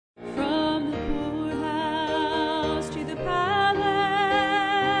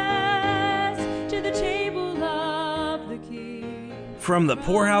From the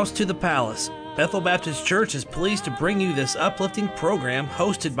poorhouse to the palace, Bethel Baptist Church is pleased to bring you this uplifting program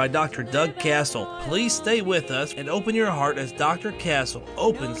hosted by Dr. Doug Castle. Please stay with us and open your heart as Dr. Castle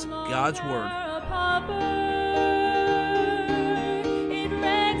opens God's Word.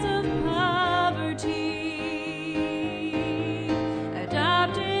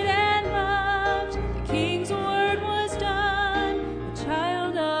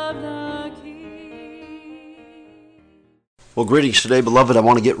 Well, greetings today, beloved. I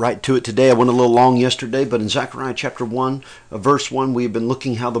want to get right to it today. I went a little long yesterday, but in Zechariah chapter 1, verse 1, we've been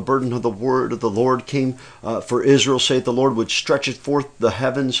looking how the burden of the word of the Lord came for Israel, saith the Lord, which stretcheth forth the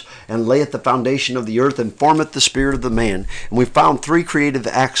heavens and layeth the foundation of the earth and formeth the spirit of the man. And we found three creative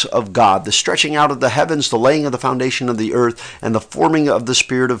acts of God: the stretching out of the heavens, the laying of the foundation of the earth, and the forming of the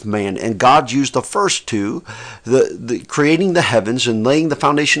spirit of man. And God used the first two, the creating the heavens and laying the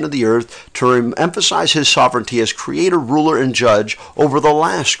foundation of the earth, to emphasize his sovereignty as creator, ruler, and judge over the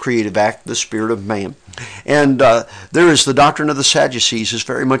last creative act, the spirit of man. And there is the doctrine of the Sadducees is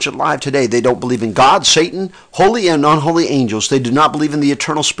very much alive today. They don't believe in God, Satan, holy and unholy angels. They do not believe in the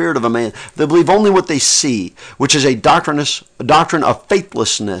eternal spirit of a man. They believe only what they see, which is a doctrine of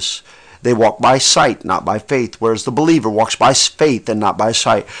faithlessness. They walk by sight, not by faith, whereas the believer walks by faith and not by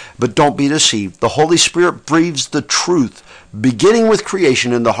sight. But don't be deceived. The Holy Spirit breathes the truth, beginning with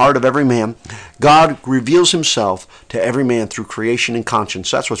creation in the heart of every man. God reveals himself to every man through creation and conscience.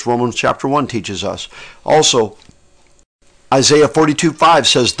 That's what Romans chapter 1 teaches us. Also, Isaiah 42:5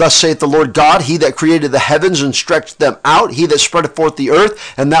 says, Thus saith the Lord God, He that created the heavens and stretched them out, He that spreadeth forth the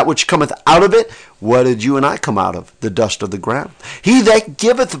earth, and that which cometh out of it. What did you and I come out of? The dust of the ground. He that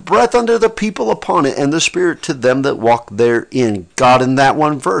giveth breath unto the people upon it, and the spirit to them that walk therein. God in that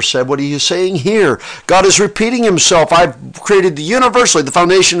one verse said, what are you saying here? God is repeating himself. I've created the universally, the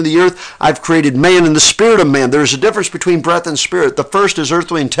foundation of the earth. I've created man and the spirit of man. There is a difference between breath and spirit. The first is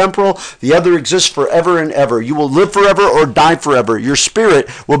earthly and temporal. The other exists forever and ever. You will live forever or die forever. Your spirit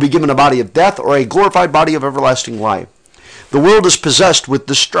will be given a body of death or a glorified body of everlasting life. The world is possessed with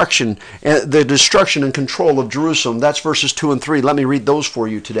destruction, the destruction and control of Jerusalem. That's verses 2 and 3. Let me read those for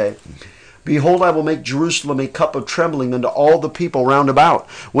you today. Behold, I will make Jerusalem a cup of trembling unto all the people round about,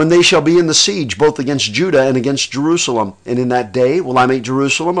 when they shall be in the siege, both against Judah and against Jerusalem. And in that day will I make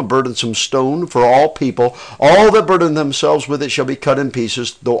Jerusalem a burdensome stone for all people. All that burden themselves with it shall be cut in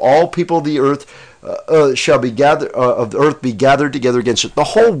pieces, though all people of the earth shall be gathered of the earth be gathered together against it. The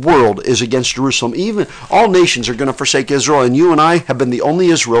whole world is against Jerusalem. Even all nations are going to forsake Israel, and you and I have been the only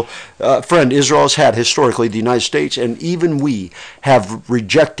Israel friend Israel has had historically, the United States, and even we have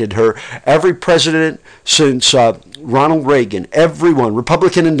rejected her. Every president since Ronald Reagan, everyone,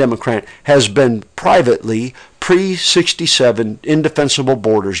 Republican and Democrat, has been privately pre-67 indefensible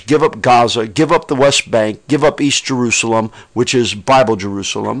borders. Give up Gaza, give up the West Bank, give up East Jerusalem, which is Bible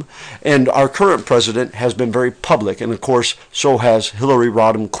Jerusalem. And our current president has been very public, and of course, so has Hillary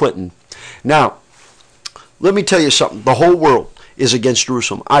Rodham Clinton. Now, let me tell you something. The whole world is against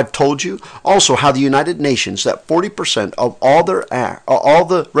Jerusalem. I've told you also how the United Nations, that 40% of all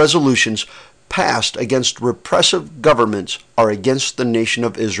the resolutions passed against repressive governments are against the nation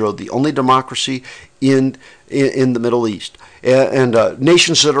of Israel, the only democracy in the Middle East. And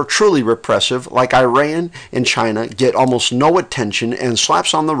nations that are truly repressive, like Iran and China, get almost no attention and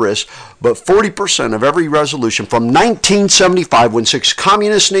slaps on the wrist. But 40% of every resolution from 1975, when 6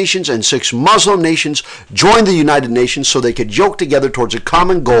 communist nations and 6 Muslim nations joined the United Nations so they could yoke together towards a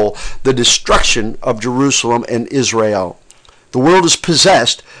common goal, the destruction of Jerusalem and Israel. The world is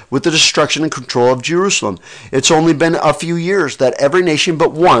possessed with the destruction and control of Jerusalem. It's only been a few years that every nation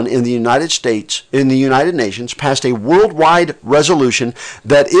but one in the United States, in the United Nations, passed a worldwide resolution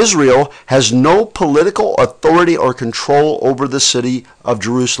that Israel has no political authority or control over the city of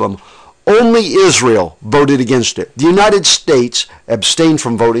Jerusalem. Only Israel voted against it. The United States abstained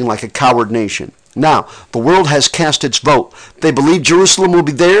from voting like a coward nation. Now, the world has cast its vote. They believe Jerusalem will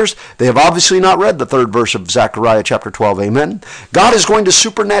be theirs. They have obviously not read the 3rd verse of Zechariah chapter 12. Amen. God is going to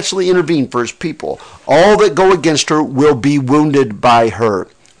supernaturally intervene for his people. All that go against her will be wounded by her.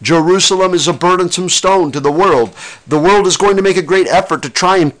 Jerusalem is a burdensome stone to the world. The world is going to make a great effort to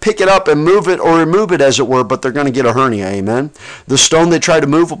try and pick it up and move it or remove it, as it were, but they're going to get a hernia, amen? The stone they try to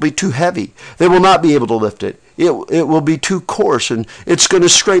move will be too heavy. They will not be able to lift it. It will be too coarse, and it's going to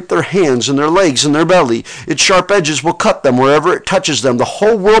scrape their hands and their legs and their belly. Its sharp edges will cut them wherever it touches them. The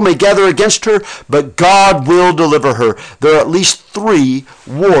whole world may gather against her, but God will deliver her. There are at least 3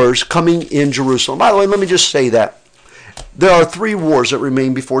 wars coming in Jerusalem. By the way, let me just say that. There are 3 wars that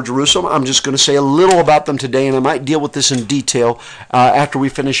remain before Jerusalem. I'm just going to say a little about them today, and I might deal with this in detail after we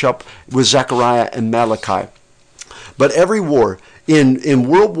finish up with Zechariah and Malachi. But every war In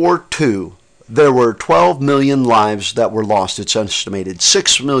World War II, there were 12 million lives that were lost, it's estimated,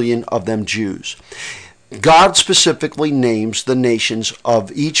 6 million of them Jews. God specifically names the nations of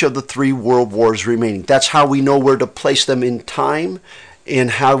each of the 3 world wars remaining. That's how we know where to place them in time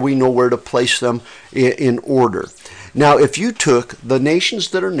and how we know where to place them in order. Now, if you took the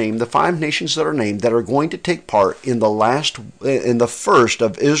nations that are named, the 5 nations that are named, that are going to take part in the first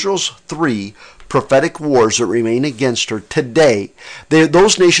of Israel's 3 prophetic wars that remain against her today,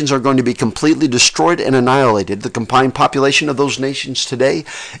 those nations are going to be completely destroyed and annihilated. The combined population of those nations today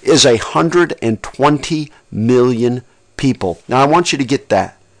is 120 million people. Now, I want you to get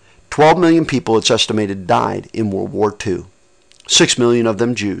that. 12 million people, it's estimated, died in World War II. 6 million of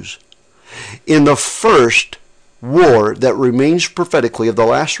them Jews. In the first war that remains prophetically, of the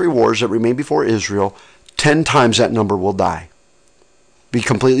last 3 wars that remain before Israel, 10 times that number will die. Be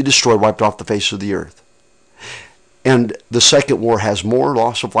completely destroyed, wiped off the face of the earth. And the second war has more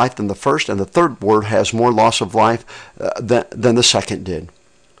loss of life than the first, and the third war has more loss of life than the second did.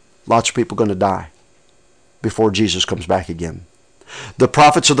 Lots of people are going to die before Jesus comes back again. The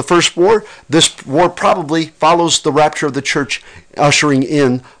prophets of the first war, this war probably follows the rapture of the church, ushering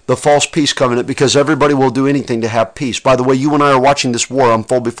in the false peace covenant, because everybody will do anything to have peace. By the way, you and I are watching this war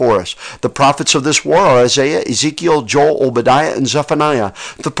unfold before us. The prophets of this war are Isaiah, Ezekiel, Joel, Obadiah, and Zephaniah.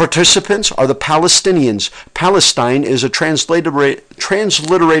 The participants are the Palestinians. Palestine is a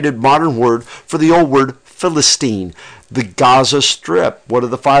transliterated modern word for the old word Philistine. The Gaza Strip. What are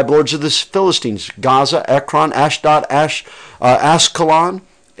the 5 lords of the Philistines? Gaza, Ekron, Ashdod, Ascalon,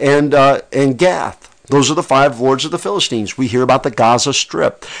 and Gath. Those are the 5 lords of the Philistines. We hear about the Gaza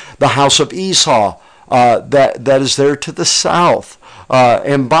Strip. The house of Esau, that is there to the south.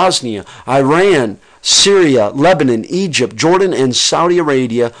 And Bosnia, Iran, Syria, Lebanon, Egypt, Jordan, and Saudi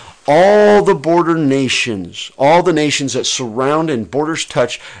Arabia, all the border nations, all the nations that surround and borders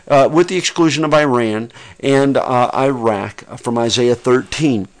touch, with the exclusion of Iran and Iraq from Isaiah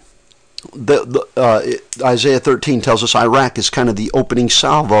 13. Isaiah 13 tells us Iraq is kind of the opening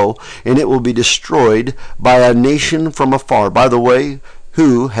salvo, and it will be destroyed by a nation from afar. By the way,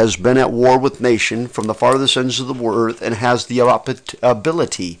 who has been at war with nation from the farthest ends of the earth and has the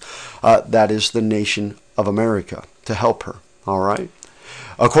ability, that is the nation of America, to help her. All right?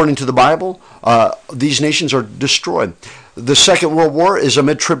 According to the Bible, these nations are destroyed. The Second World War is a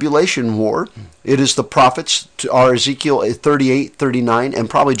mid-tribulation war. It is the prophets, are Ezekiel 38, 39, and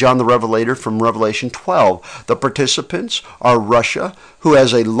probably John the Revelator from Revelation 12. The participants are Russia, who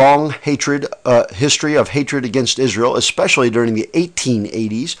has a long history of hatred against Israel, especially during the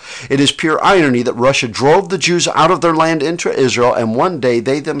 1880s. It is pure irony that Russia drove the Jews out of their land into Israel, and one day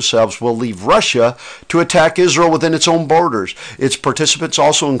they themselves will leave Russia to attack Israel within its own borders. Its participants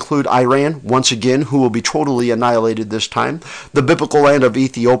also include Iran, once again, who will be totally annihilated this time. The biblical land of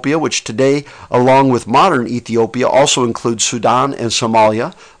Ethiopia, which today, along with modern Ethiopia, also includes Sudan and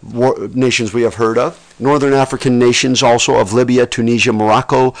Somalia, nations we have heard of. Northern African nations also of Libya, Tunisia,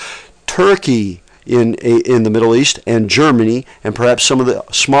 Morocco, Turkey in the Middle East, and Germany, and perhaps some of the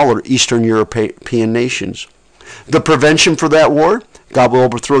smaller Eastern European nations. The prevention for that war: God will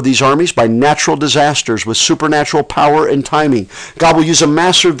overthrow these armies by natural disasters with supernatural power and timing. God will use a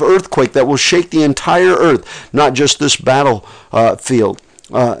massive earthquake that will shake the entire earth, not just this battlefield.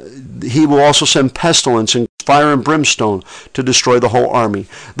 He will also send pestilence and fire and brimstone to destroy the whole army.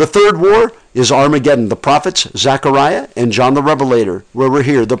 The third war is Armageddon. The prophets, Zechariah and John the Revelator, where we're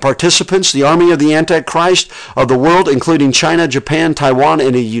here. The participants, the army of the Antichrist of the world, including China, Japan, Taiwan,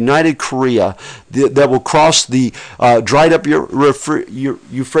 and a united Korea that will cross the dried up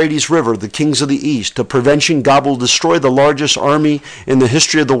Euphrates River, the kings of the east. To prevention, God will destroy the largest army in the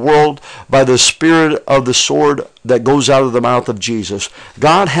history of the world by the spirit of the sword that goes out of the mouth of Jesus.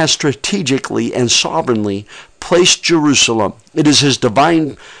 God has strategically and sovereignly placed Jerusalem. It is his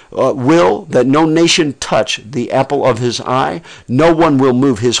divine will that no nation touch the apple of his eye. No one will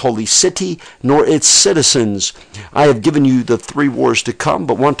move his holy city, nor its citizens. I have given you the 3 wars to come,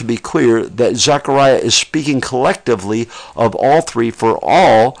 but want to be clear that Zechariah is speaking collectively of all 3, for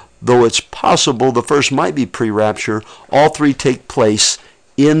all, though it's possible the first might be pre-rapture, all 3 take place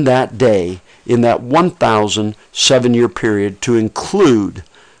in that day, in that 1,007-year period, to include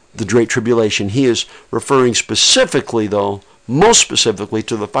the Great Tribulation. He is referring specifically, though, most specifically,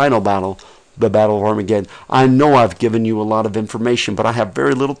 to the final battle, the Battle of Armageddon. I know I've given you a lot of information, but I have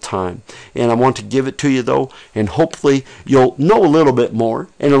very little time, and I want to give it to you, though, and hopefully you'll know a little bit more,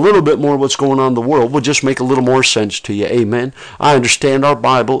 and a little bit more what's going on in the world will just make a little more sense to you. Amen. I understand our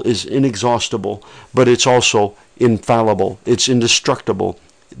Bible is inexhaustible, but it's also infallible. It's indestructible.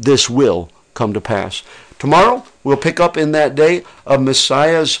 This will come to pass. Tomorrow, we'll pick up in that day of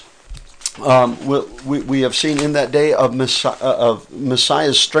Messiah's. We have seen in that day of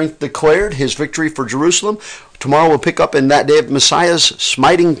Messiah's strength declared, his victory for Jerusalem. Tomorrow we'll pick up in that day of Messiah's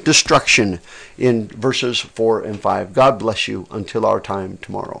smiting destruction in verses 4 and 5. God bless you until our time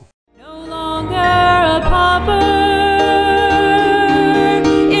tomorrow. No longer a pauper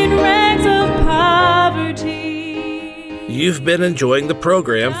in rags of poverty. You've been enjoying the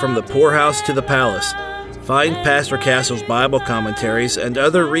program From the Poorhouse to the Palace. Find Pastor Castle's Bible commentaries and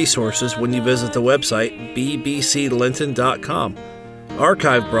other resources when you visit the website bbclinton.com.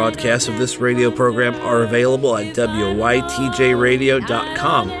 Archive broadcasts of this radio program are available at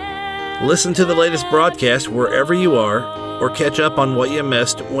WYTJradio.com. Listen to the latest broadcast wherever you are, or catch up on what you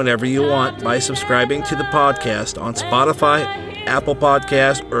missed whenever you want by subscribing to the podcast on Spotify, Apple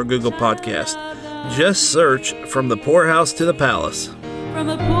Podcast, or Google Podcast. Just search From the Poorhouse to the Palace. From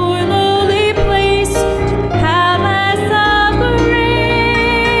a poor lowly